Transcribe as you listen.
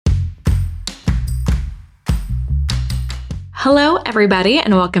Hello, everybody,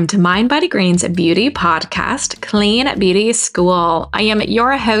 and welcome to Mind Body Green's beauty podcast, Clean Beauty School. I am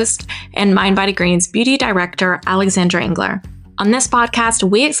your host and Mind Body Green's beauty director, Alexandra Engler. On this podcast,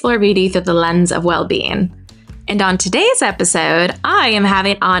 we explore beauty through the lens of well-being. And on today's episode, I am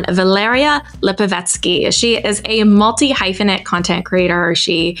having on Valeria Lipovetsky. She is a multi-hyphenate content creator.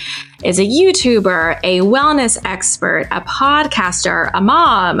 She is a YouTuber, a wellness expert, a podcaster, a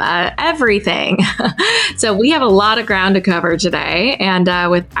mom, everything. So we have a lot of ground to cover today. And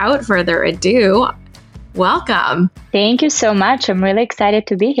without further ado, welcome. Thank you so much. I'm really excited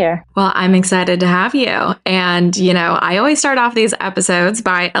to be here. Well, I'm excited to have you. And, I always start off these episodes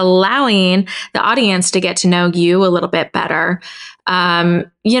by allowing the audience to get to know you a little bit better.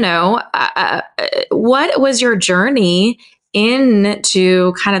 What was your journey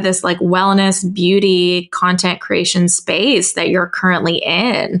into kind of this like wellness, beauty, content creation space that you're currently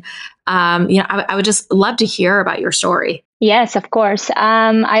in? I would just love to hear about your story. Yes, of course.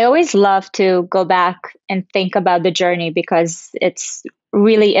 I always love to go back and think about the journey because it's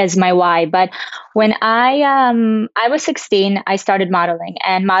really is my why. But when I was 16, I started modeling,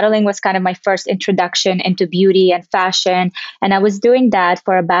 and modeling was kind of my first introduction into beauty and fashion. And I was doing that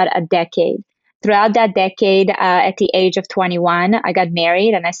for about a decade. Throughout that decade, at the age of 21, I got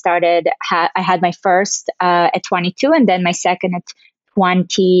married, and I had my first at 22, and then my second at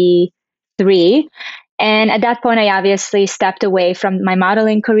 23. And at that point, I obviously stepped away from my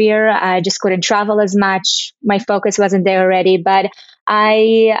modeling career. I just couldn't travel as much. My focus wasn't there already. But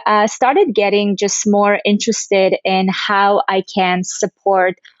I started getting just more interested in how I can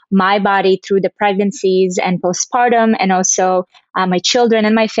support my body through the pregnancies and postpartum, and also my children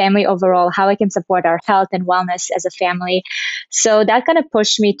and my family overall, how I can support our health and wellness as a family. So that kind of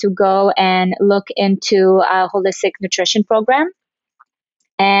pushed me to go and look into a holistic nutrition program.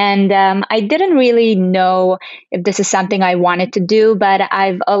 And I didn't really know if this is something I wanted to do, but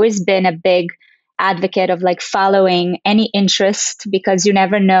I've always been a big advocate of like following any interest because you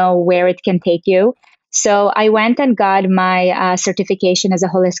never know where it can take you. So I went and got my certification as a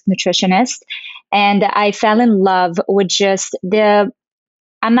holistic nutritionist, and I fell in love with just the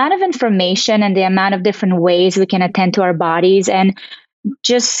amount of information and the amount of different ways we can attend to our bodies, and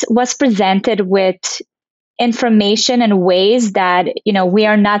just was presented with information in ways that we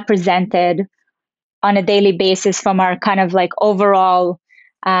are not presented on a daily basis from our kind of like overall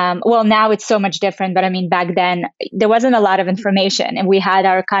now it's so much different, but I mean back then there wasn't a lot of information, and we had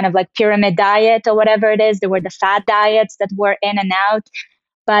our kind of like pyramid diet or whatever it is. There were the fad diets that were in and out,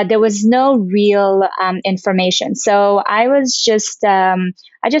 but there was no real information. So I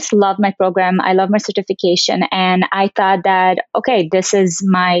just love my program. I love my certification. And I thought that, okay, this is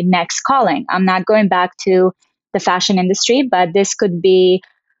my next calling. I'm not going back to the fashion industry, but this could be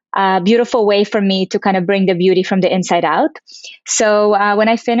a beautiful way for me to kind of bring the beauty from the inside out. So when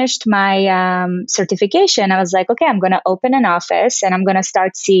I finished my certification, I was like, okay, I'm going to open an office and I'm going to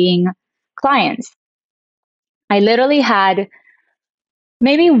start seeing clients. I literally had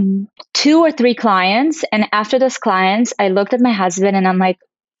maybe 2 or 3 clients. And after those clients, I looked at my husband and I'm like,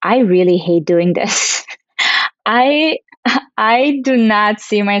 I really hate doing this. I do not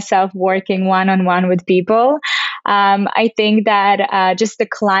see myself working one-on-one with people. I think that just the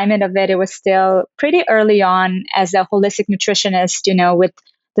climate of it was still pretty early on as a holistic nutritionist, with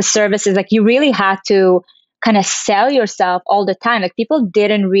the services. Like you really had to kind of sell yourself all the time. Like people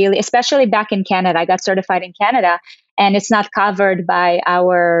didn't really, especially back in Canada. I got certified in Canada, and it's not covered by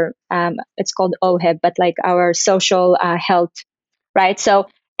our, it's called OHIP, but like our social health, right? So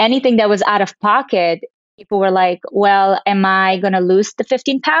anything that was out of pocket, people were like, well, am I going to lose the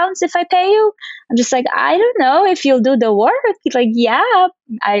 15 pounds if I pay you? I'm just like, I don't know if you'll do the work. Like, I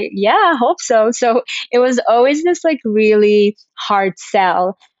hope so. So it was always this like really hard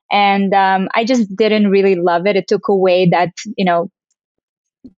sell. And I just didn't really love it. It took away that,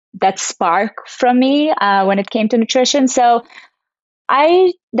 that spark from me when it came to nutrition. So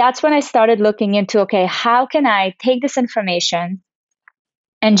that's when I started looking into, okay, how can I take this information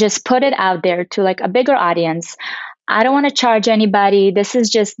and just put it out there to like a bigger audience? I don't want to charge anybody. This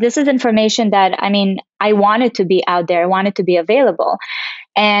is information that, I want it to be out there. I want it to be available.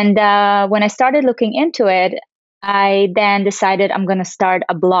 And when I started looking into it, I then decided I'm going to start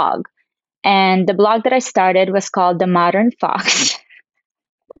a blog. And the blog that I started was called The Modern Fox.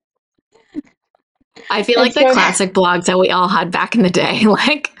 I feel like the classic blogs that we all had back in the day.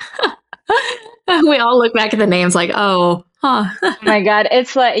 Like we all look back at the names like, oh, huh. Oh my God.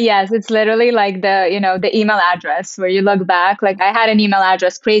 It's like, yes, it's literally like the email address where you look back. Like I had an email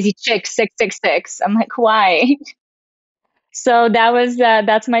address, crazy chick 666. I'm like, why? So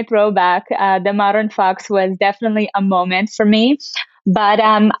that's my throwback. The Modern Fox was definitely a moment for me, but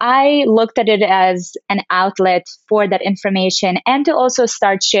I looked at it as an outlet for that information and to also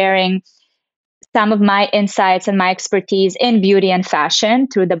start sharing some of my insights and my expertise in beauty and fashion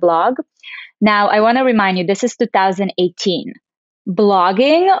through the blog. Now, I want to remind you, this is 2018.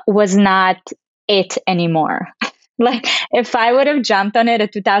 Blogging was not it anymore. Like, if I would have jumped on it in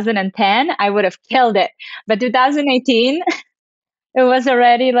 2010, I would have killed it. But 2018, it was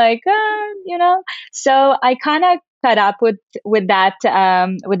already like, So I kind of caught up with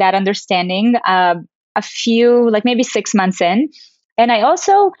that understanding a few, like maybe 6 months in, and I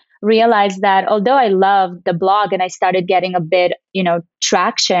also realized that although I loved the blog and I started getting a bit,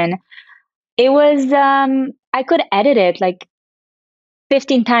 traction, it was I could edit it like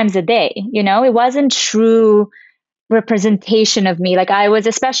 15 times a day. It wasn't true representation of me. Like I was,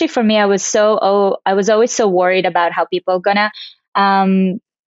 especially for me, I was always so worried about how people gonna um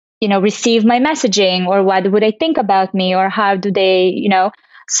receive my messaging, or what would they think about me, or how do they,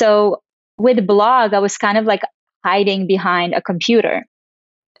 so with blog I was kind of like hiding behind a computer.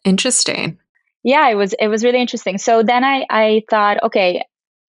 Interesting. Yeah, it was really interesting. So then I thought, okay,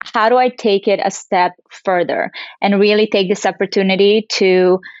 how do I take it a step further and really take this opportunity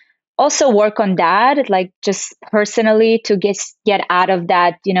to also work on that, like just personally, to get out of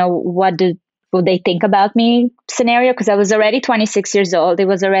that, what do will they think about me scenario? Because I was already 26 years old. It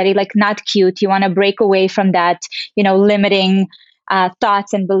was already like not cute. You want to break away from that, limiting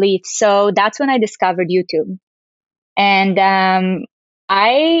thoughts and beliefs. So that's when I discovered YouTube. And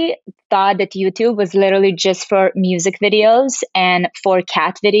I thought that YouTube was literally just for music videos and for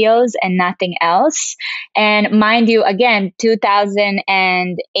cat videos and nothing else. And mind you, again,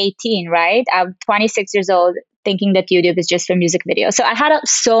 2018, right? I'm 26 years old thinking that YouTube is just for music videos. So I had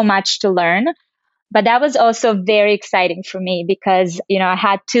so much to learn. But that was also very exciting for me because, I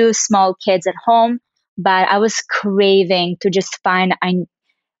had two small kids at home, but I was craving to just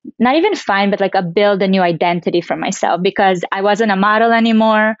not even find, but like build a new identity for myself because I wasn't a model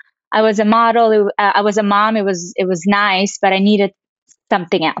anymore. I was a model. I was a mom. It was nice, but I needed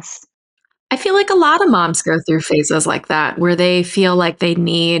something else. I feel like a lot of moms go through phases like that where they feel like they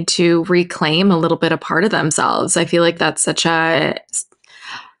need to reclaim a little bit of part of themselves. I feel like that's such a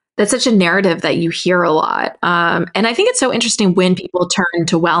narrative that you hear a lot. And I think it's so interesting when people turn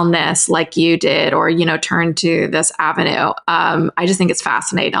to wellness like you did, or, turn to this avenue. I just think it's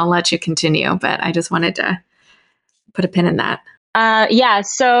fascinating. I'll let you continue, but I just wanted to put a pin in that. Yeah.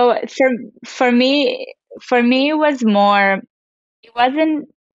 So for me, it was more. It wasn't.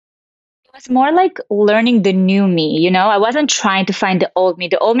 It was more like learning the new me. I wasn't trying to find the old me.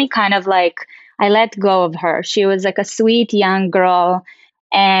 The old me kind of like I let go of her. She was like a sweet young girl,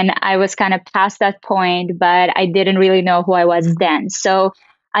 and I was kind of past that point, but I didn't really know who I was then. So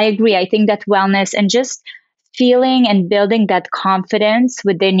I agree. I think that wellness and just feeling and building that confidence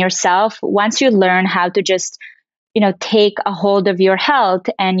within yourself, once you learn how to just take a hold of your health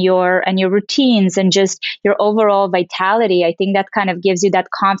and your routines and just your overall vitality, I think that kind of gives you that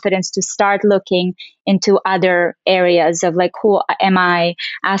confidence to start looking into other areas of like, who am I,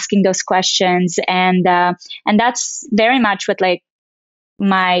 asking those questions. And that's very much what like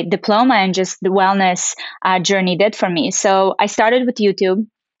my diploma and just the wellness journey did for me. So I started with YouTube,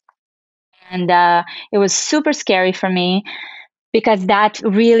 and it was super scary for me because that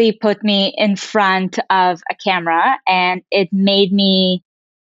really put me in front of a camera, and it made me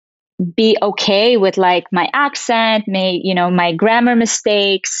be okay with like my accent, my grammar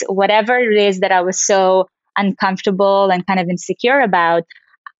mistakes, whatever it is that I was so uncomfortable and kind of insecure about.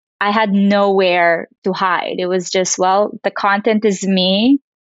 I had nowhere to hide. It was just, well, the content is me.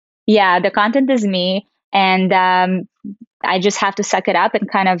 Yeah, the content is me. And I just have to suck it up and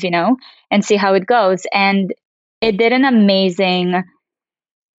kind of, and see how it goes. And it did an amazing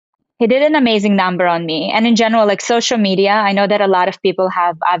he did an amazing number on me. And in general, like social media, I know that a lot of people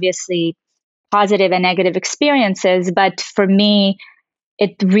have obviously positive and negative experiences, but for me,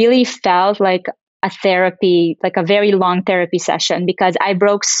 it really felt like a therapy, like a very long therapy session, because I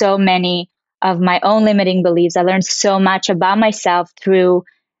broke so many of my own limiting beliefs. I learned so much about myself through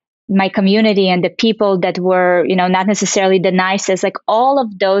my community and the people that were, not necessarily the nicest. Like all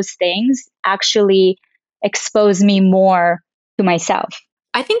of those things actually expose me more to myself.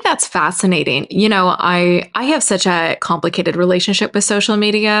 I think that's fascinating. I have such a complicated relationship with social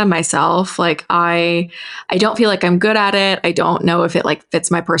media myself. Like I don't feel like I'm good at it. I don't know if it like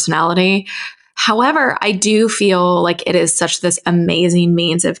fits my personality. However, I do feel like it is such this amazing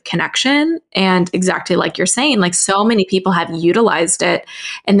means of connection. And exactly like you're saying, like so many people have utilized it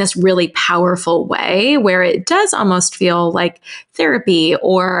in this really powerful way where it does almost feel like therapy,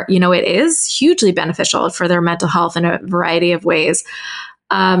 or, it is hugely beneficial for their mental health in a variety of ways.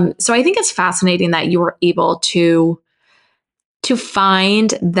 So I think it's fascinating that you were able to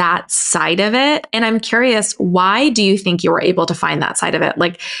find that side of it. And I'm curious, why do you think you were able to find that side of it?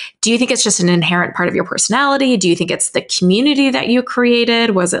 Like, do you think it's just an inherent part of your personality? Do you think it's the community that you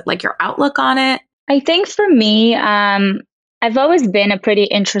created? Was it like your outlook on it? I think for me, I've always been a pretty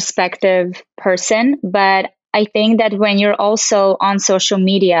introspective person, but I think that when you're also on social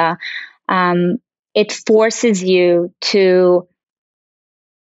media, um, it forces you to,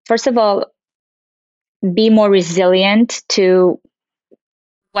 first of all, be more resilient to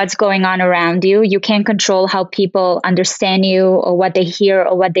what's going on around you. You can't control how people understand you or what they hear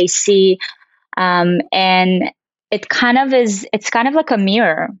or what they see. And it's kind of like a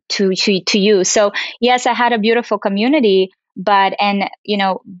mirror to you. So yes, I had a beautiful community, but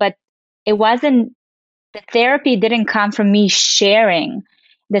it wasn't, the therapy didn't come from me sharing.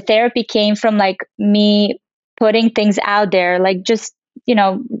 The therapy came from like me putting things out there, like just,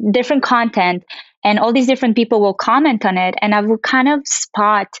 different content, and all these different people will comment on it. And I will kind of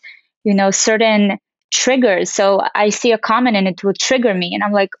spot, certain triggers. So I see a comment and it will trigger me. And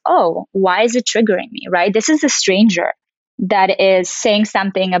I'm like, oh, why is it triggering me? Right? This is a stranger that is saying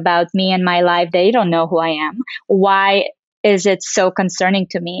something about me and my life. They don't know who I am. Why is it so concerning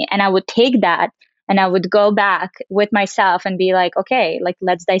to me? And I would take that and I would go back with myself and be like, okay, like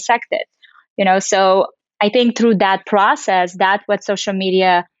let's dissect it. So I think through that process, that's what social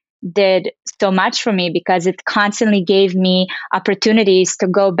media did so much for me, because it constantly gave me opportunities to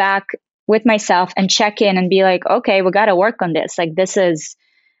go back with myself and check in and be like, okay, we got to work on this. Like,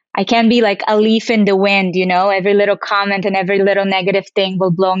 I can't be like a leaf in the wind, every little comment and every little negative thing will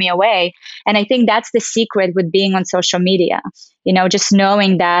blow me away. And I think that's the secret with being on social media, just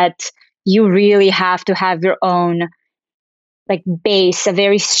knowing that you really have to have your own like base, a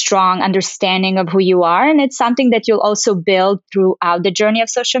very strong understanding of who you are. And it's something that you'll also build throughout the journey of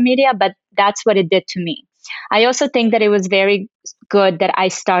social media, but that's what it did to me. I also think that it was very good that I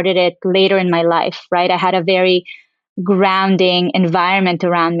started it later in my life, right? I had a very grounding environment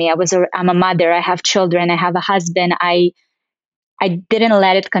around me. I'm a mother, I have children, I have a husband. I didn't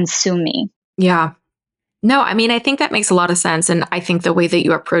let it consume me. Yeah. No, I mean, I think that makes a lot of sense. And I think the way that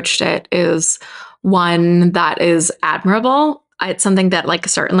you approached it is one that is admirable. It's something that, like,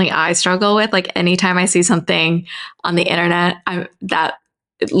 certainly I struggle with. Like, anytime I see something on the internet that,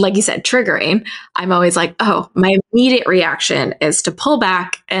 like you said, triggering, I'm always like, oh, my immediate reaction is to pull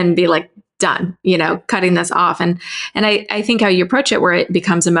back and be like, done, cutting this off. And I think how you approach it, where it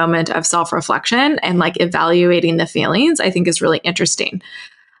becomes a moment of self-reflection and like evaluating the feelings, I think is really interesting.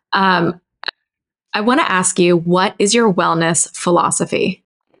 Um, I want to ask you, what is your wellness philosophy?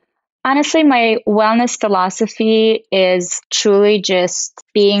 Honestly, my wellness philosophy is truly just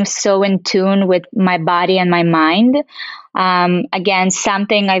being so in tune with my body and my mind. Again,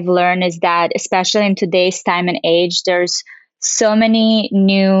 something I've learned is that, especially in today's time and age, there's so many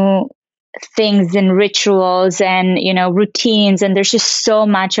new things and rituals and, routines, and there's just so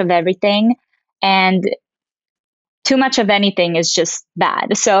much of everything. And too much of anything is just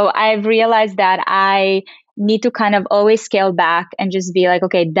bad. So I've realized that I need to kind of always scale back and just be like,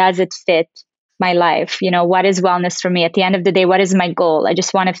 okay, does it fit my life? What is wellness for me? At the end of the day, what is my goal? I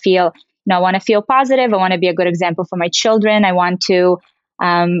just want to feel, I want to feel positive. I want to be a good example for my children. I want to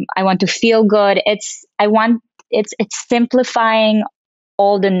feel good. It's simplifying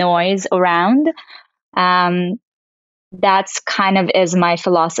all the noise around. Um, that's kind of is my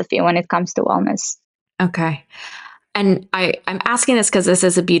philosophy when it comes to wellness. Okay. And I'm asking this because this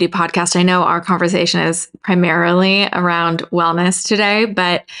is a beauty podcast. I know our conversation is primarily around wellness today,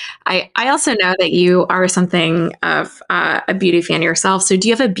 but I also know that you are something of a beauty fan yourself. So do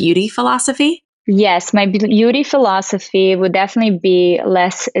you have a beauty philosophy? Yes, my beauty philosophy would definitely be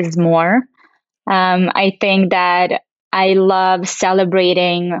less is more. I think that I love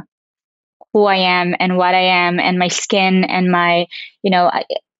celebrating who I am and what I am and my skin and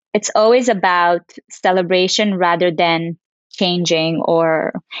it's always about celebration rather than changing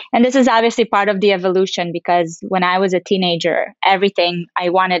and this is obviously part of the evolution, because when I was a teenager, I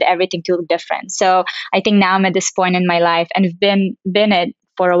wanted everything to look different. So I think now I'm at this point in my life, and I've been it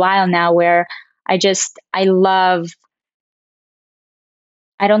for a while now, where I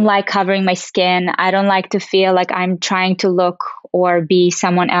don't like covering my skin. I don't like to feel like I'm trying to look or be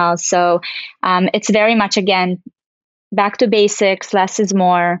someone else. So it's very much, again, back to basics, less is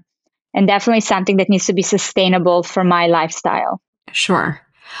more. and definitely something that needs to be sustainable for my lifestyle. Sure.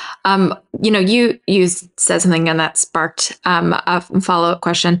 You said something and that sparked a follow-up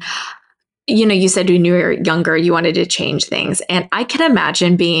question. You said when you were younger, you wanted to change things. And I can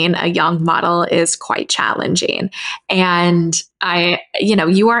imagine being a young model is quite challenging. And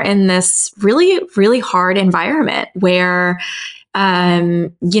you are in this really, really hard environment where,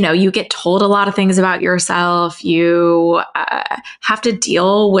 you get told a lot of things about yourself. You have to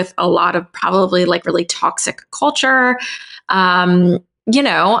deal with a lot of probably like really toxic culture. I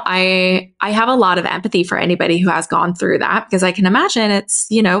have a lot of empathy for anybody who has gone through that because I can imagine it's,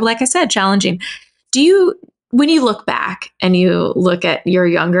 like I said, challenging. When you look back and you look at your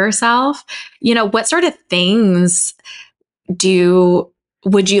younger self, what sort of things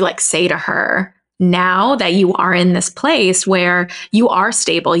would you like say to her now that you are in this place where you are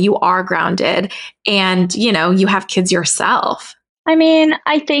stable, you are grounded, and, you have kids yourself? I mean,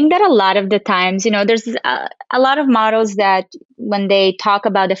 I think that a lot of the times, there's a lot of models that when they talk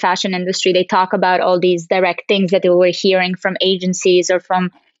about the fashion industry, they talk about all these direct things that they were hearing from agencies or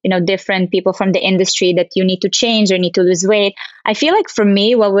from, different people from the industry that you need to change or need to lose weight. I feel like for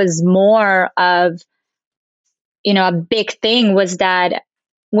me, what was more of, a big thing was that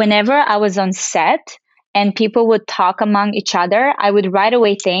whenever I was on set and people would talk among each other, I would right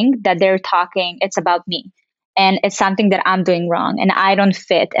away think that they're talking, it's about me. And it's something that I'm doing wrong and I don't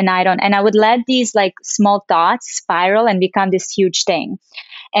fit and I would let these like small thoughts spiral and become this huge thing.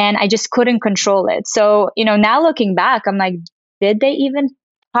 And I just couldn't control it. So, now looking back, I'm like, did they even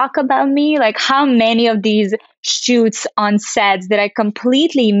talk about me? Like, how many of these shoots on sets that I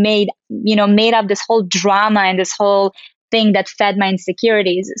completely made up this whole drama and this whole thing that fed my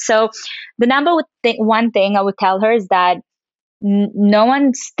insecurities? So, the one thing I would tell her is that no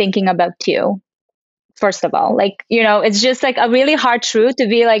one's thinking about you. First of all, like, it's just like a really hard truth to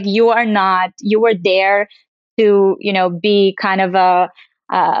be like, you were there to, be kind of the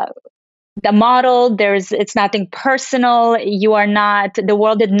model. It's nothing personal. You are not, the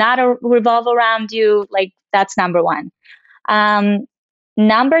world did not revolve around you. Like, that's number one. Um,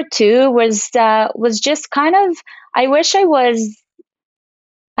 Number two was just kind of, I wish I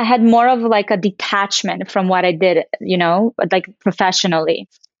had more of like a detachment from what I did, like professionally.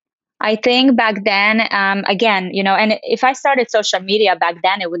 I think back then, again, and if I started social media back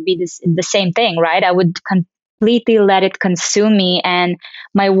then, it would be the same thing, right? I would completely let it consume me and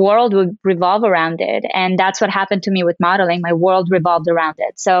my world would revolve around it. And that's what happened to me with modeling. My world revolved around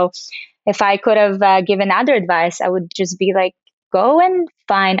it. So if I could have given other advice, I would just be like, go and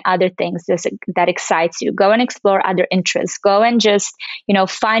find other things that excites you. Go and explore other interests. Go and just,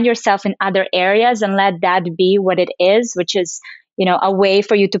 find yourself in other areas and let that be what it is, which is, a way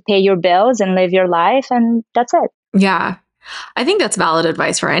for you to pay your bills and live your life. And that's it. Yeah. I think that's valid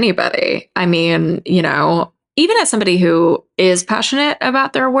advice for anybody. I mean, even as somebody who is passionate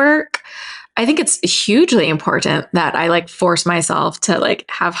about their work, I think it's hugely important that I like force myself to like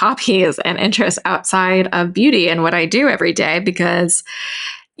have hobbies and interests outside of beauty and what I do every day because,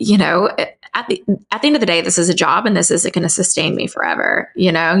 at the end of the day, this is a job and this isn't going to sustain me forever.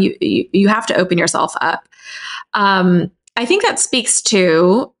 You have to open yourself up. I think that speaks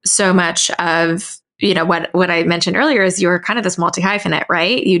to so much of what I mentioned earlier is you're kind of this multi-hyphenate,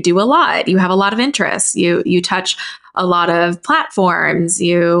 right? You do a lot. You have a lot of interests. You touch a lot of platforms.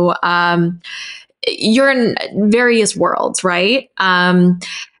 You're in various worlds, right?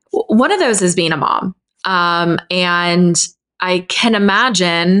 One of those is being a mom. And I can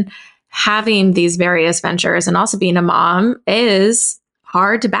imagine having these various ventures and also being a mom is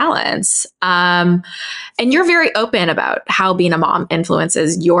hard to balance. And you're very open about how being a mom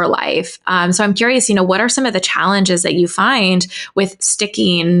influences your life. So I'm curious, what are some of the challenges that you find with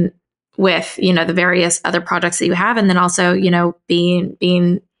sticking with, the various other projects that you have, and then also,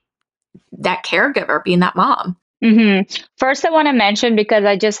 being that caregiver, being that mom? First, I want to mention because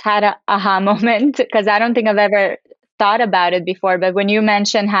I just had a aha moment because I don't think I've ever thought about it before. But when you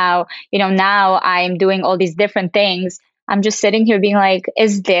mentioned how, now I'm doing all these different things, I'm just sitting here being like,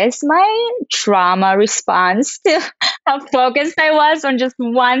 is this my trauma response to how focused I was on just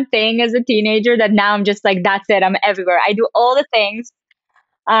one thing as a teenager that now I'm just like, that's it, I'm everywhere. I do all the things,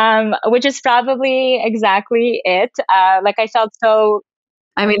 which is probably exactly it. Like I felt so.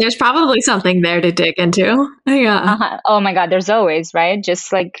 I mean, there's probably something there to dig into. Yeah. Oh my God, there's always, right?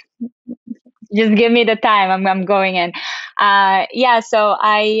 Just give me the time. I'm going in. Yeah. So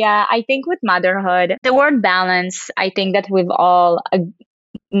I think with motherhood, the word balance, I think that we've all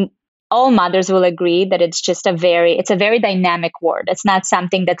all mothers will agree that it's a very dynamic word. It's not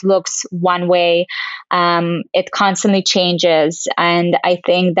something that looks one way. It constantly changes. And I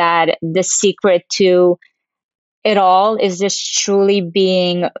think that the secret to it all is just truly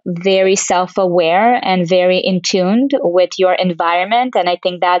being very self-aware and very in tuned with your environment. And I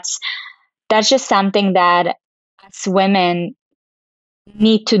think that's just something that as women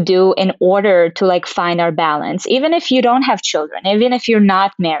need to do in order to like find our balance, even if you don't have children, even if you're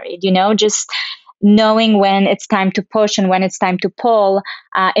not married, just knowing when it's time to push and when it's time to pull,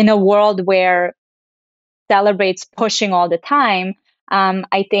 in a world where celebrates pushing all the time.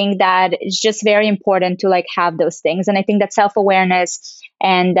 I think that it's just very important to like have those things. And I think that self-awareness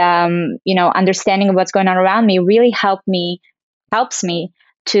and, understanding of what's going on around me really helps me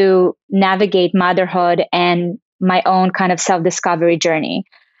to navigate motherhood and my own kind of self-discovery journey.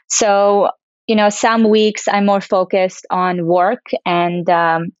 So, some weeks I'm more focused on work, and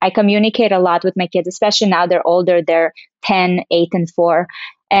I communicate a lot with my kids, especially now they're older, they're 10, 8, and 4.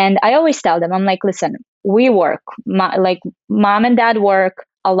 And I always tell them, I'm like, listen, we work, like mom and dad work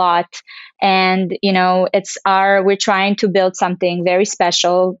a lot. And, we're trying to build something very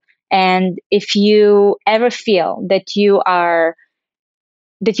special. And if you ever feel that you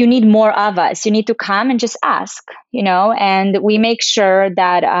need more of us, you need to come and just ask, and we make sure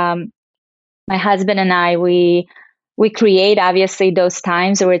that, my husband and I, we create obviously those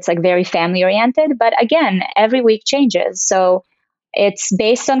times where it's like very family oriented, but again, every week changes. So it's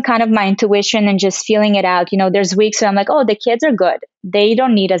based on kind of my intuition and just feeling it out. There's weeks where I'm like, oh, the kids are good. They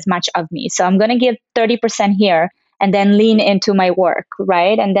don't need as much of me. So I'm going to give 30% here and then lean into my work.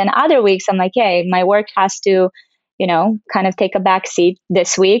 Right. And then other weeks I'm like, hey, my work has to, kind of take a back seat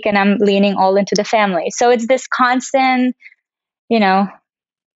this week, and I'm leaning all into the family. So it's this constant, you know,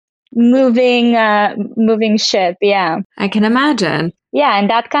 moving ship. Yeah. I can imagine. Yeah. And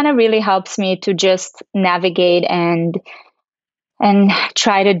that kind of really helps me to just navigate and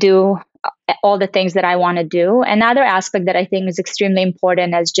try to do all the things that I want to do. Another aspect that I think is extremely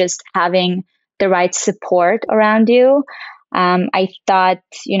important is just having the right support around you. I thought,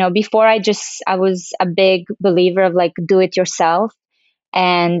 before I was a big believer of like do it yourself.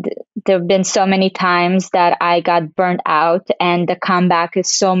 And there have been so many times that I got burnt out, and the comeback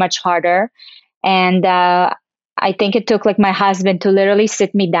is so much harder. And I think it took like my husband to literally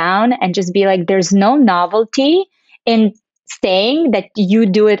sit me down and just be like, there's no novelty in saying that you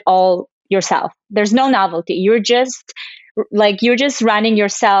do it all yourself. There's no novelty. You're just running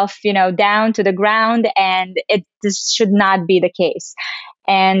yourself, down to the ground, and this should not be the case.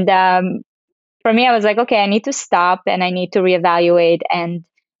 And for me, I was like, okay, I need to stop and I need to reevaluate. And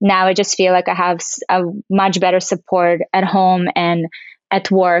now I just feel like I have a much better support at home and at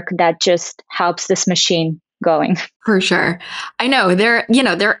work that just helps this machine going. For sure. I know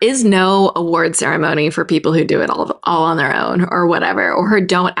there is no award ceremony for people who do it all on their own or whatever, or who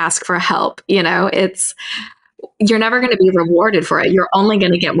don't ask for help. You're never going to be rewarded for it. You're only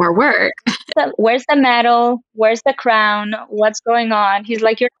going to get more work. So where's the medal? Where's the crown? What's going on? He's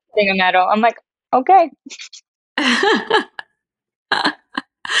like, you're not getting a medal. I'm like, okay.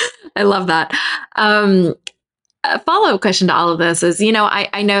 I love that. A follow-up question to all of this is,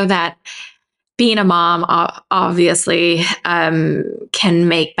 I know that being a mom obviously can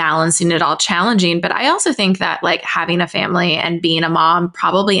make balancing it all challenging, but I also think that like having a family and being a mom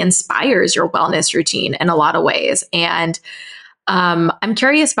probably inspires your wellness routine in a lot of ways. And I'm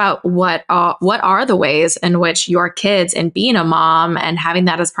curious about what are the ways in which your kids and being a mom and having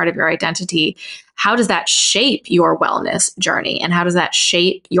that as part of your identity, how does that shape your wellness journey, and how does that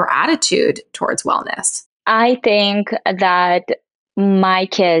shape your attitude towards wellness? I think that my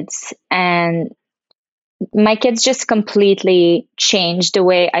kids just completely changed the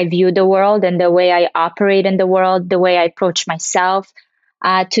way I view the world and the way I operate in the world, the way I approach myself.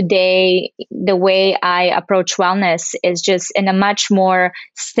 Today, the way I approach wellness is just in a much more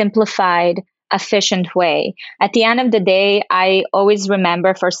simplified, efficient way. At the end of the day, I always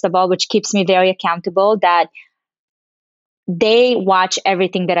remember, first of all, which keeps me very accountable, that they watch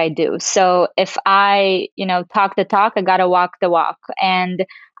everything that I do. So if I, talk the talk, I got to walk the walk. And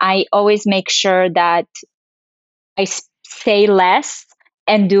I always make sure that I say less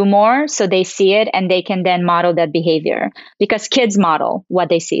and do more so they see it and they can then model that behavior, because kids model what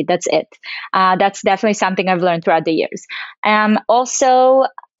they see. That's it. That's definitely something I've learned throughout the years. Also,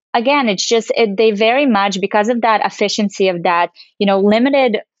 again, they very much, because of that efficiency of that,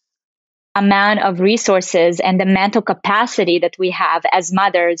 limited amount of resources and the mental capacity that we have as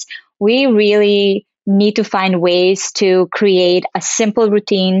mothers, we really need to find ways to create a simple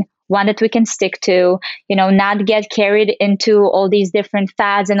routine one that we can stick to, not get carried into all these different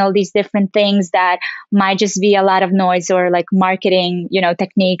fads and all these different things that might just be a lot of noise or like marketing,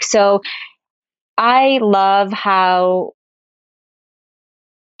 technique. So I love how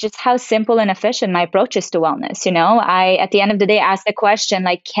simple and efficient my approach is to wellness. I, at the end of the day, ask the question,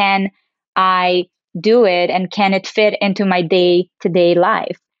 like, can I do it and can it fit into my day to day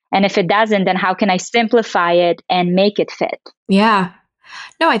life? And if it doesn't, then how can I simplify it and make it fit? Yeah.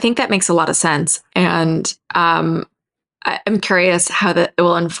 No, I think that makes a lot of sense. And I'm curious how that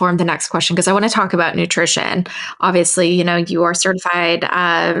will inform the next question, because I want to talk about nutrition. Obviously, you are certified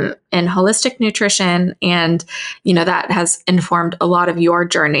in holistic nutrition, and that has informed a lot of your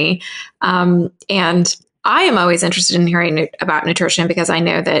journey. And I am always interested in hearing about nutrition, because I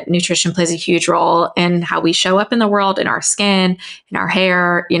know that nutrition plays a huge role in how we show up in the world, in our skin, in our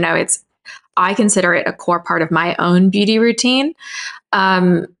hair. I consider it a core part of my own beauty routine.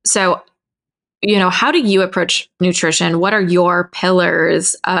 So how do you approach nutrition? What are your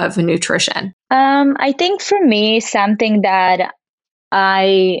pillars of nutrition? I think for me, something that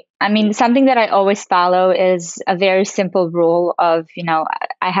I always follow is a very simple rule of,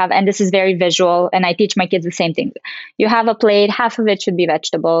 I have, and this is very visual, and I teach my kids the same thing. You have a plate, half of it should be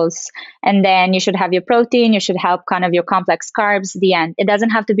vegetables, and then you should have your protein, you should have kind of your complex carbs, the end. It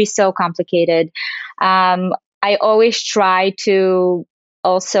doesn't have to be so complicated. I always try to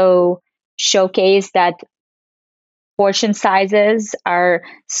also showcase that portion sizes are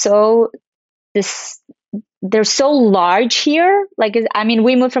this they're so large here. Like, I mean,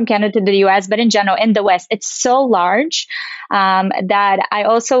 we moved from Canada to the US, but in general, in the West, it's so large that I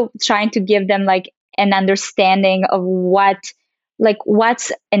also trying to give them like an understanding of what's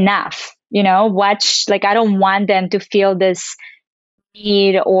enough, like, I don't want them to feel this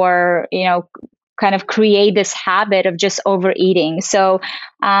need or, kind of create this habit of just overeating. So,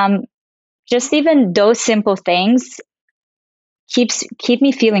 just even those simple things keep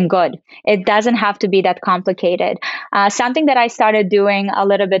me feeling good. It doesn't have to be that complicated. Something that I started doing a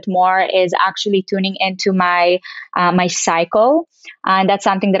little bit more is actually tuning into my cycle, and that's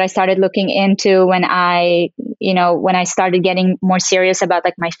something that I started looking into when I started getting more serious about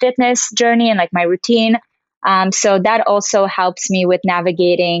like my fitness journey and like my routine. So that also helps me with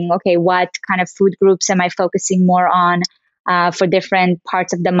navigating, okay, what kind of food groups am I focusing more on for different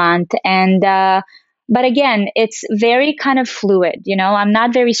parts of the month, and but again, it's very kind of fluid. I'm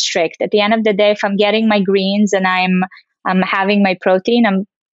not very strict. At the end of the day, if I'm getting my greens and I'm having my protein, I'm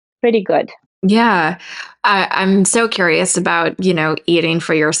pretty good. Yeah. I'm so curious about, eating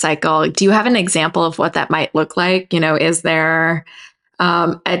for your cycle. Do you have an example of what that might look like? Is there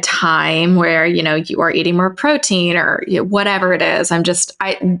a time where, you are eating more protein or whatever it is?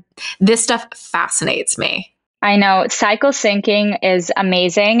 This stuff fascinates me. I know cycle syncing is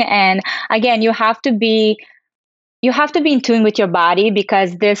amazing. And again, you have to be in tune with your body,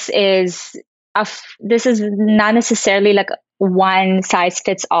 because this is not necessarily like one size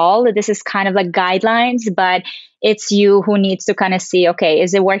fits all. This is kind of like guidelines, but it's you who needs to kind of see, okay,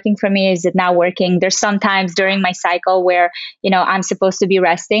 is it working for me? Is it not working? There's sometimes during my cycle where, I'm supposed to be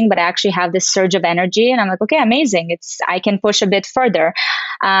resting, but I actually have this surge of energy and I'm like, okay, amazing. I can push a bit further.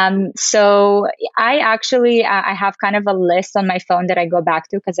 So I actually, I have kind of a list on my phone that I go back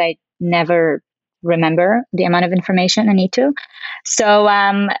to, because I never remember the amount of information I need to. So,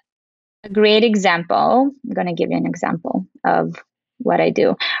 a great example, I'm going to give you an example of what I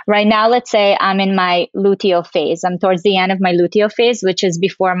do. Right now, let's say I'm in my luteal phase. I'm towards the end of my luteal phase, which is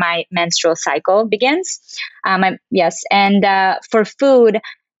before my menstrual cycle begins. Yes. And for food,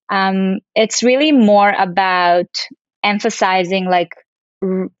 it's really more about emphasizing like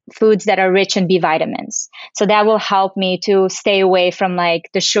foods that are rich in B vitamins. So that will help me to stay away from like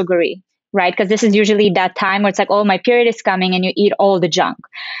the sugary, right? Because this is usually that time where it's like, oh, my period is coming and you eat all the junk.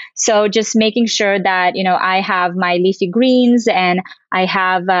 So just making sure that, I have my leafy greens and I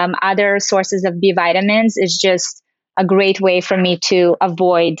have other sources of B vitamins is just a great way for me to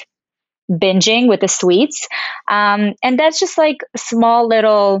avoid binging with the sweets. And that's just like small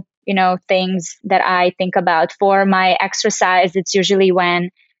little, things that I think about. For my exercise, it's usually when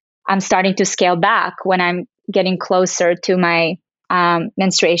I'm starting to scale back, when I'm getting closer to my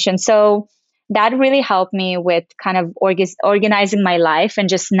menstruation. So that really helped me with kind of organizing my life and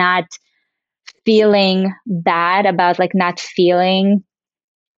just not feeling bad about like not feeling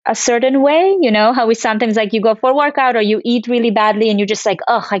a certain way. How we sometimes like you go for a workout or you eat really badly and you're just like,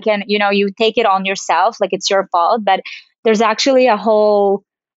 oh, I can't, you take it on yourself like it's your fault. But there's actually a whole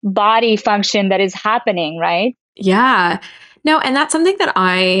body function that is happening, right? Yeah. No, and that's something that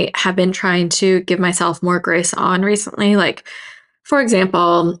I have been trying to give myself more grace on recently. Like, for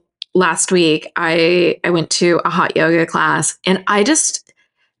example, last week I went to a hot yoga class, and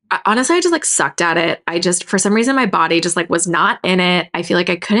honestly, I just like sucked at it. For some reason, my body just like was not in it. I feel like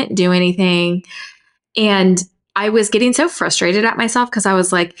I couldn't do anything. And I was getting so frustrated at myself because I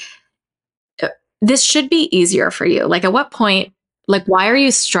was like, this should be easier for you. Like, at what point, like, why are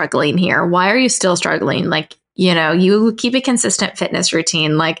you struggling here? Why are you still struggling? Like, you keep a consistent fitness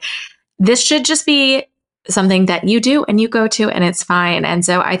routine. Like, this should just be something that you do and you go to, and it's fine. And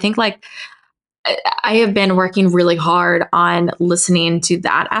so I think like I have been working really hard on listening to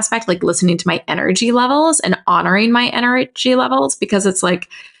that aspect, like listening to my energy levels and honoring my energy levels, because it's like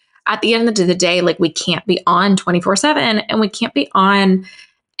at the end of the day, like we can't be on 24/7 and we can't be on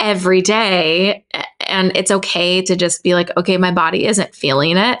every day. And it's okay to just be like, okay, my body isn't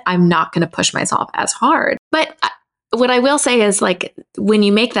feeling it. I'm not going to push myself as hard. But what I will say is like when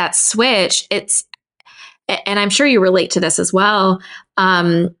you make that switch, and I'm sure you relate to this as well.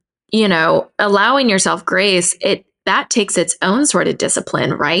 Allowing yourself grace, that takes its own sort of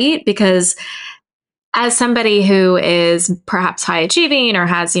discipline, right? Because as somebody who is perhaps high achieving or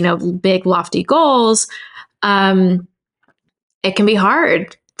has, big lofty goals, it can be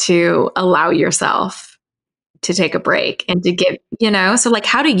hard to allow yourself to take a break and to give, so like,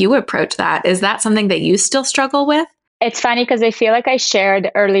 how do you approach that? Is that something that you still struggle with? It's funny because I feel like I shared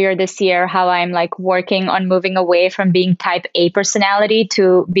earlier this year how I'm like working on moving away from being type A personality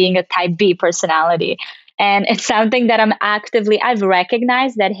to being a type B personality. And it's something that I've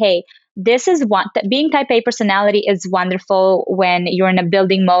recognized that, hey, this is being type A personality is wonderful when you're in a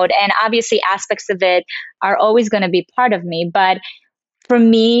building mode. And obviously aspects of it are always going to be part of me. But for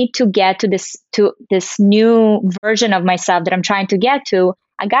me to get to this new version of myself that I'm trying to get to,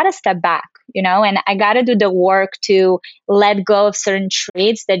 I got to step back, and I got to do the work to let go of certain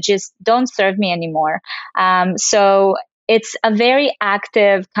traits that just don't serve me anymore. So it's a very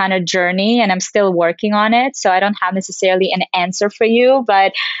active kind of journey, and I'm still working on it. So I don't have necessarily an answer for you,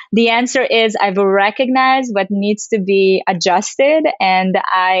 but the answer is I've recognized what needs to be adjusted, and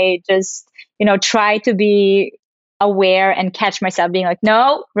I just, try to be aware and catch myself being like,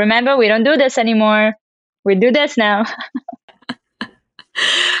 no, remember, we don't do this anymore. We do this now.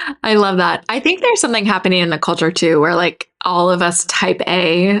 I love that. I think there's something happening in the culture too, where like all of us type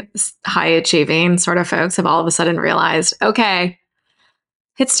A, high achieving sort of folks have all of a sudden realized, okay,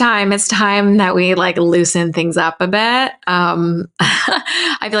 it's time. It's time that we like loosen things up a bit.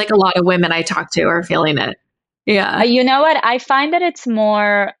 I feel like a lot of women I talk to are feeling it. Yeah. You know what? I find that it's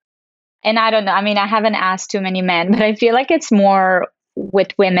more, and I don't know, I mean, I haven't asked too many men, but I feel like it's more with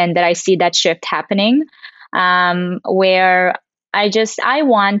women that I see that shift happening, where I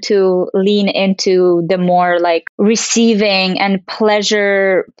want to lean into the more like receiving and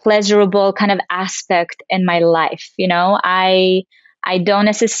pleasurable kind of aspect in my life. I don't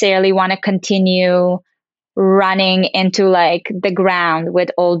necessarily want to continue running into like the ground with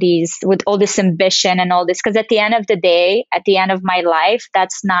all this ambition and all this, because at the end of the day, at the end of my life,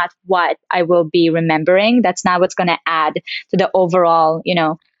 that's not what I will be remembering. That's not what's going to add to the overall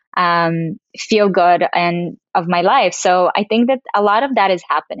feel good and of my life. So I think that a lot of that is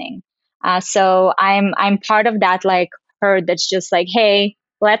happening. So I'm part of that like herd that's just like, hey,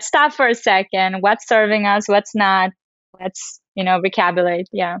 let's stop for a second. What's serving us, what's not? Let's recalculate.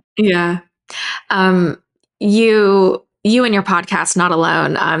 Yeah. Yeah. Um, you and your podcast, Not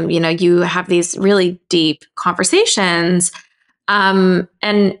Alone, you have these really deep conversations. And,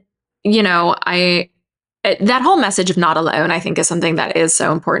 that whole message of not alone, I think, is something that is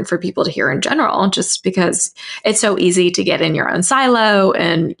so important for people to hear in general, just because it's so easy to get in your own silo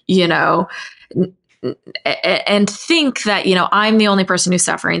and, and think that, I'm the only person who's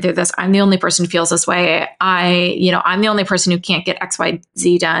suffering through this. I'm the only person who feels this way. I'm the only person who can't get X, Y,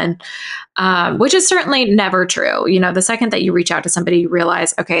 Z done, which is certainly never true. The second that you reach out to somebody, you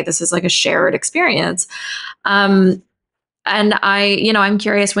realize, okay, this is like a shared experience. And I'm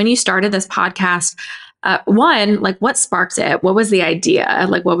curious, when you started this podcast, one, like what sparked it? What was the idea?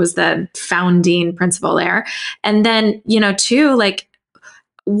 Like, what was the founding principle there? And then, two, like,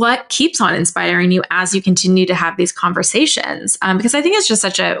 what keeps on inspiring you as you continue to have these conversations? Because I think it's just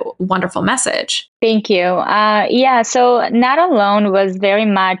such a wonderful message. Thank you. Yeah. So Not Alone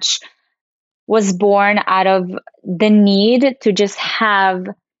was born out of the need to just have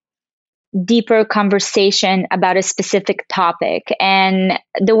deeper conversation about a specific topic. And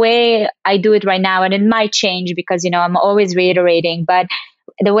the way I do it right now, and it might change because, I'm always reiterating, but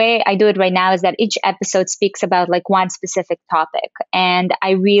the way I do it right now is that each episode speaks about like one specific topic. And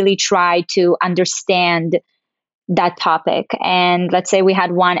I really try to understand that topic. And let's say we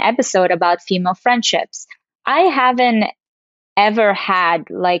had one episode about female friendships. I haven't ever had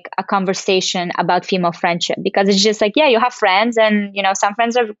like a conversation about female friendship, because it's just like, yeah, you have friends, and some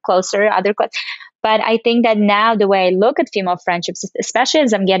friends are closer, but I think that now the way I look at female friendships, especially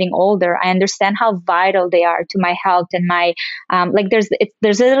as I'm getting older, I understand how vital they are to my health and my like there's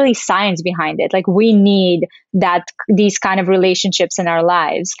literally science behind it. Like we need these kind of relationships in our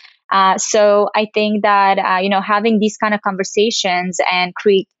lives. So I think that having these kind of conversations and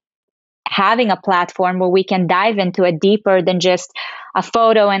having a platform where we can dive into it deeper than just a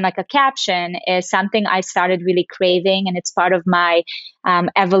photo and like a caption is something I started really craving, and it's part of my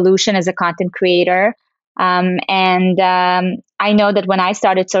evolution as a content creator. And I know that when I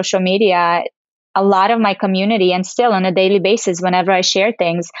started social media, a lot of my community, and still on a daily basis, whenever I share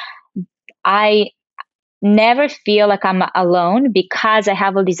things, I never feel like I'm alone, because I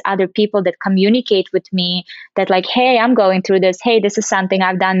have all these other people that communicate with me that like, hey, I'm going through this. Hey, this is something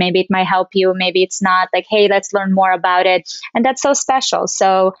I've done. Maybe it might help you. Maybe it's not. Like, hey, let's learn more about it. And that's so special.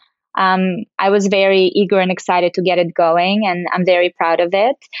 So I was very eager and excited to get it going, and I'm very proud of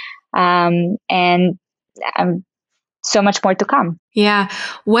it. And so much more to come. Yeah.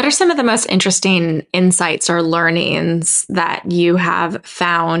 What are some of the most interesting insights or learnings that you have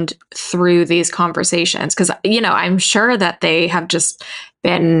found through these conversations? Because, I'm sure that they have just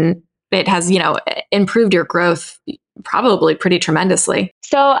it has, improved your growth probably pretty tremendously.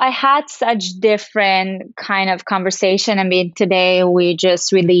 So I had such different kind of conversation. I mean, today we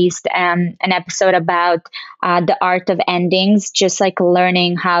just released an episode about the art of endings, just like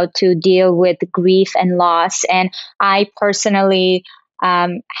learning how to deal with grief and loss. And I personally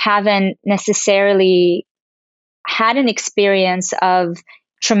haven't necessarily had an experience of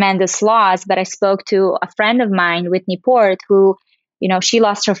tremendous loss, but I spoke to a friend of mine, Whitney Port, who, she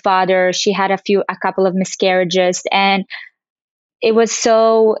lost her father. She had a couple of miscarriages, and it was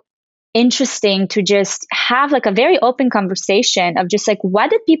so interesting to just have like a very open conversation of just like, what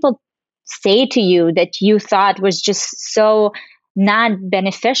did people say to you that you thought was just so not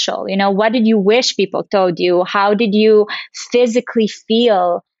beneficial? What did you wish people told you? How did you physically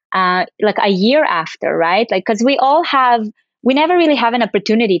feel like a year after, right? Like, because we never really have an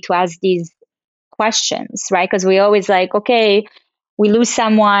opportunity to ask these questions, right? Because we always like, okay, we lose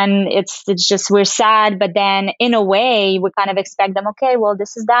someone, it's just we're sad, but then in a way we kind of expect them, okay, well,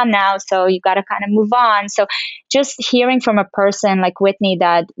 this is done now, so you got to kind of move on. So just hearing from a person like Whitney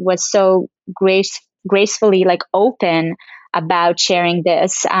that was so gracefully like open about sharing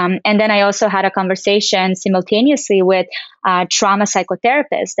this, and then I also had a conversation simultaneously with a trauma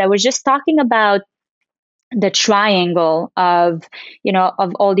psychotherapist that was just talking about the triangle of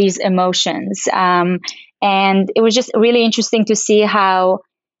all these emotions, and it was just really interesting to see how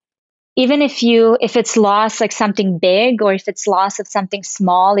even if it's loss like something big, or if it's loss of something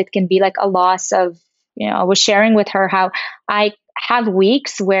small, it can be like a loss of, I was sharing with her how I have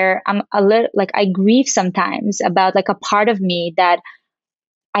weeks where I'm a little like I grieve sometimes about like a part of me that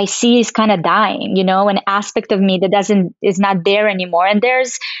I see is kind of dying, an aspect of me that is not there anymore. And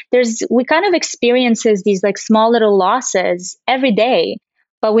we kind of experiences these like small little losses every day,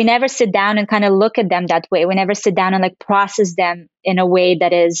 but we never sit down and kind of look at them that way. We never sit down and like process them in a way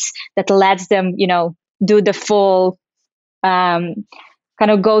that lets them, do the full, kind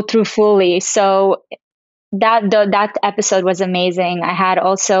of go through fully. So that episode was amazing. I had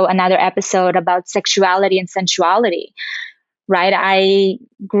also another episode about sexuality and sensuality, right? I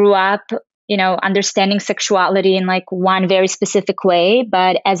grew up, understanding sexuality in like one very specific way.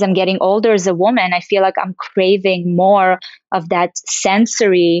 But as I'm getting older as a woman, I feel like I'm craving more of that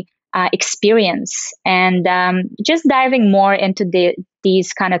sensory experience. And just diving more into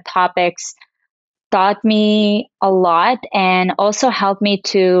these kind of topics taught me a lot, and also helped me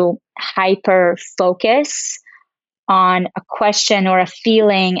to hyper focus on a question or a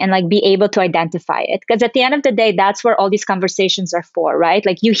feeling and like be able to identify it. Because at the end of the day, that's where all these conversations are for, right?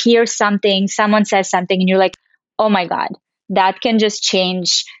 Like you hear something, someone says something, and you're like, oh my God, that can just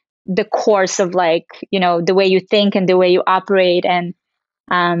change the course of like, the way you think and the way you operate. And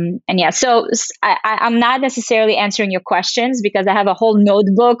yeah, so I'm not necessarily answering your questions because I have a whole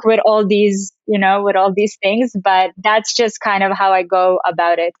notebook with all these, with all these things, but that's just kind of how I go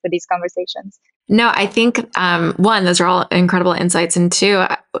about it with these conversations. No, I think one, those are all incredible insights. And two,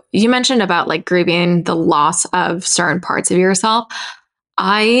 you mentioned about like grieving the loss of certain parts of yourself.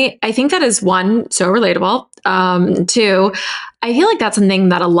 I think that is one, so relatable. Two, I feel like that's something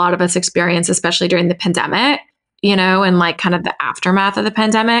that a lot of us experience, especially during the pandemic, and like kind of the aftermath of the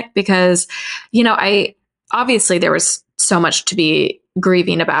pandemic, because, I obviously there was so much to be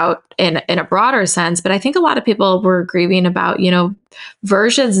grieving about in a broader sense, but I think a lot of people were grieving about,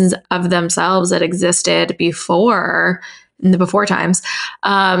 versions of themselves that existed before in the before times.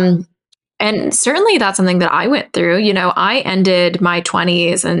 And certainly that's something that I went through. I ended my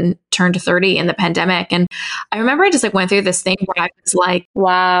 20s and turned 30 in the pandemic. And I remember I just like went through this thing where I was like,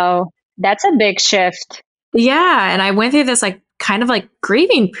 Wow, that's a big shift. yeah. And I went through this like kind of like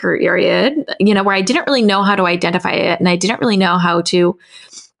grieving period, where I didn't really know how to identify it. And I didn't really know how to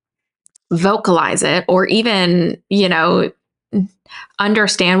vocalize it or even,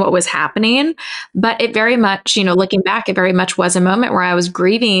 understand what was happening. But it very much, looking back, it very much was a moment where I was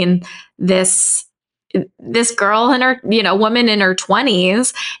grieving this girl in her, woman in her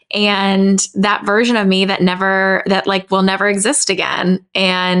 20s, and that version of me that like will never exist again.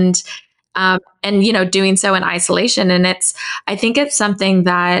 And doing so in isolation. And I think it's something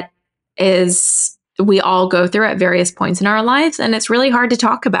that we all go through at various points in our lives. And it's really hard to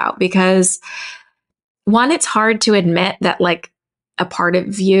talk about because one, it's hard to admit that like a part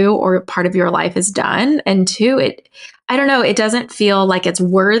of you or a part of your life is done. And two, I don't know, it doesn't feel like it's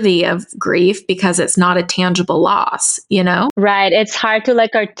worthy of grief because it's not a tangible loss, Right. It's hard to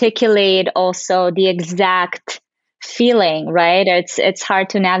like articulate also the exact feeling, right? It's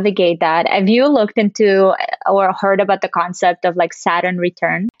hard to navigate that. Have you looked into or heard about the concept of like Saturn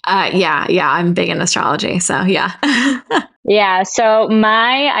return? Yeah, I'm big in astrology, so yeah. Yeah, so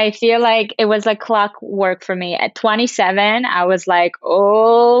I feel like it was like clockwork for me. At 27, I was like,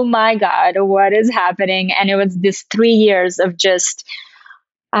 oh my God, what is happening? And it was this 3 years of just,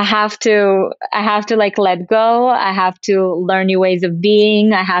 I have to like let go. I have to learn new ways of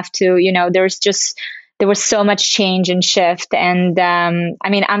being. I have to, there was so much change and shift. And I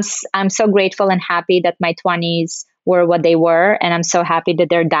mean, I'm so grateful and happy that my 20s were what they were. And I'm so happy that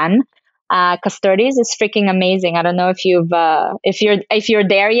they're done. Cause 30s is freaking amazing. I don't know if you're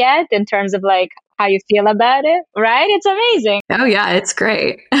there yet in terms of like how you feel about it, right? It's amazing. Oh yeah, it's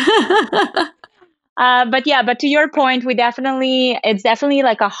great. But yeah, but to your point, it's definitely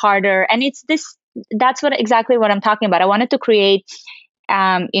like a harder, and that's exactly what I'm talking about. I wanted to create,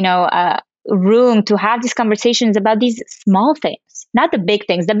 a room to have these conversations about these small things, not the big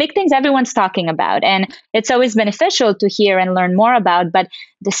things. The big things everyone's talking about, and it's always beneficial to hear and learn more about. But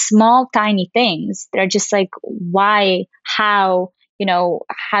the small, tiny things, they're just like, why, how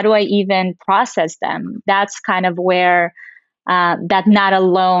do I even process them? That's kind of where that not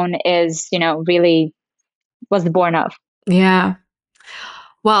alone is, really was born of. Yeah.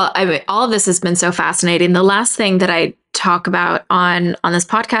 Well, I mean, all of this has been so fascinating. The last thing that I talk about on this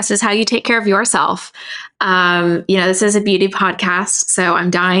podcast is how you take care of yourself. This is a beauty podcast, so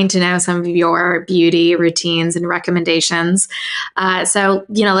I'm dying to know some of your beauty routines and recommendations. So,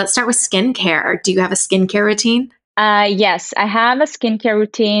 let's start with skincare. Do you have a skincare routine? Yes, I have a skincare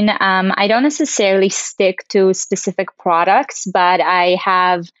routine. I don't necessarily stick to specific products, but I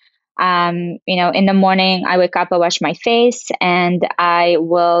have, in the morning, I wake up, I wash my face, and I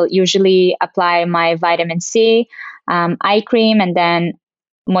will usually apply my vitamin C, eye cream, and then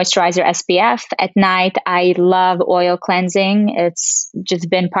moisturizer SPF. At night, I love oil cleansing. It's just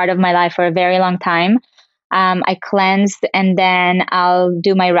been part of my life for a very long time. I cleansed and then I'll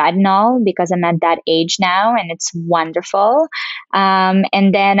do my retinol because I'm at that age now and it's wonderful.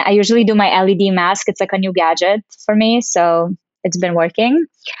 And then I usually do my LED mask. It's like a new gadget for me. So it's been working.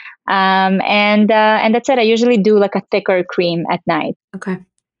 And that's it. I usually do like a thicker cream at night. Okay.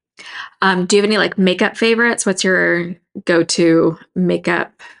 Do you have any like makeup favorites? What's your go-to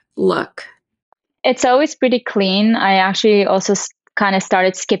makeup look? It's always pretty clean. I actually also kind of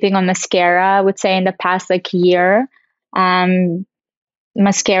started skipping on mascara, I would say in the past like year. Um,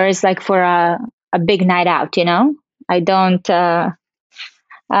 Mascara is like for a big night out, I don't,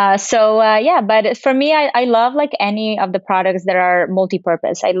 yeah, but for me, I love like any of the products that are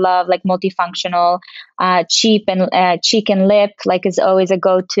multi-purpose. I love like multifunctional, cheek and lip, like is always a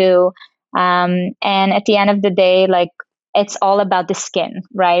go-to. And at the end of the day, like it's all about the skin,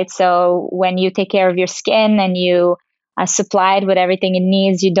 right? So when you take care of your skin and you supply it with everything it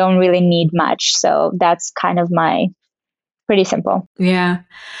needs, you don't really need much. So that's kind of pretty simple. Yeah.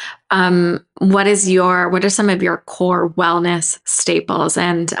 What are some of your core wellness staples?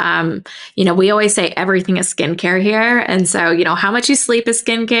 And, we always say everything is skincare here. And so, how much you sleep is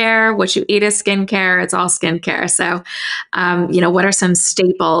skincare, what you eat is skincare, it's all skincare. So, what are some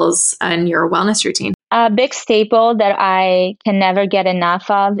staples in your wellness routine? A big staple that I can never get enough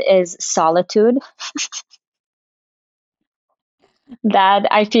of is solitude. That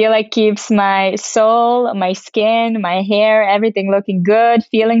I feel like keeps my soul, my skin, my hair, everything looking good,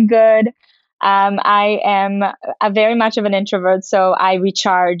 feeling good. I am very much of an introvert, so I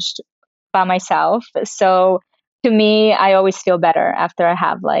recharged by myself. So to me, I always feel better after I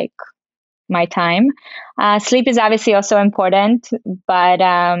have like, my time. Sleep is obviously also important, but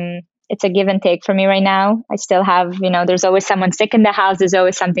it's a give and take for me right now. I still have, there's always someone sick in the house. There's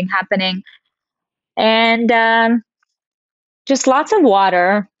always something happening. And just lots of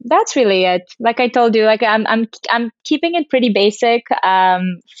water. That's really it. Like I told you, like I'm keeping it pretty basic.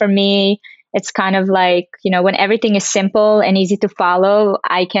 For me, it's kind of like, when everything is simple and easy to follow,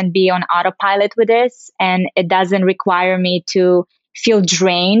 I can be on autopilot with this, and it doesn't require me to feel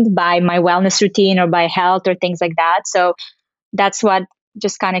drained by my wellness routine or by health or things like that. So that's what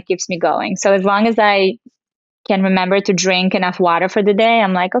just kind of keeps me going. So as long as I can remember to drink enough water for the day,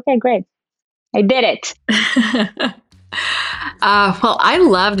 I'm like, okay, great. I did it. Well, I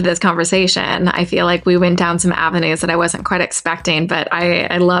loved this conversation. I feel like we went down some avenues that I wasn't quite expecting, but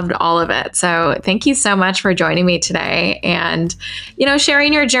I loved all of it. So thank you so much for joining me today and,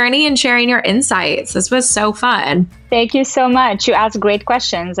 sharing your journey and sharing your insights. This was so fun. Thank you so much. You asked great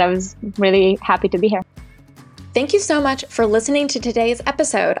questions. I was really happy to be here. Thank you so much for listening to today's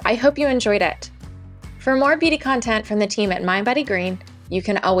episode. I hope you enjoyed it. For more beauty content from the team at Mind Body Green, you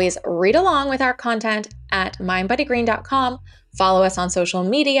can always read along with our content at mindbodygreen.com, follow us on social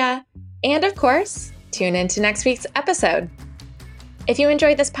media, and of course, tune in to next week's episode. If you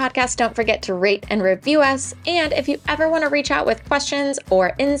enjoyed this podcast, don't forget to rate and review us. And if you ever want to reach out with questions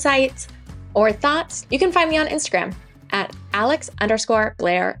or insights or thoughts, you can find me on Instagram at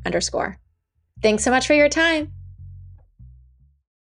Alex_Blair_. Thanks so much for your time.